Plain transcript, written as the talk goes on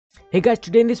Hey guys,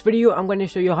 today in this video I'm going to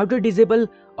show you how to disable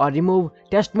or remove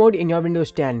test mode in your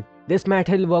Windows 10. This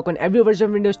method will work on every version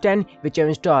of Windows 10 which you have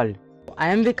installed. I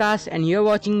am Vikas and you are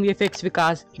watching VFX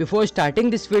Vikas. Before starting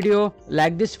this video,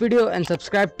 like this video and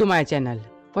subscribe to my channel.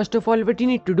 First of all, what you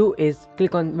need to do is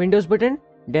click on Windows button,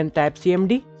 then type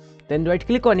CMD, then right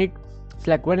click on it,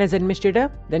 select Run as Administrator,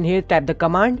 then here type the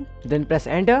command, then press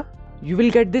enter. You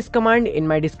will get this command in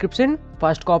my description.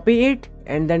 First copy it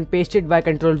and then paste it by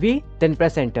Ctrl V, then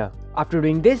press enter. After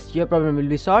doing this, your problem will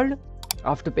be solved.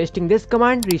 After pasting this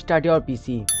command, restart your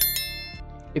PC.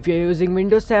 If you are using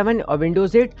Windows 7 or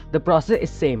Windows 8, the process is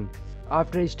same.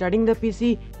 After restarting the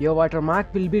PC, your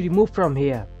watermark will be removed from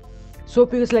here. So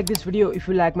hope you guys like this video. If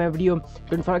you like my video,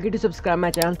 don't forget to subscribe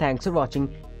my channel. Thanks for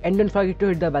watching and don't forget to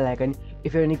hit the bell icon.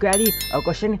 If you have any query or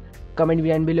question, comment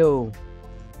down below.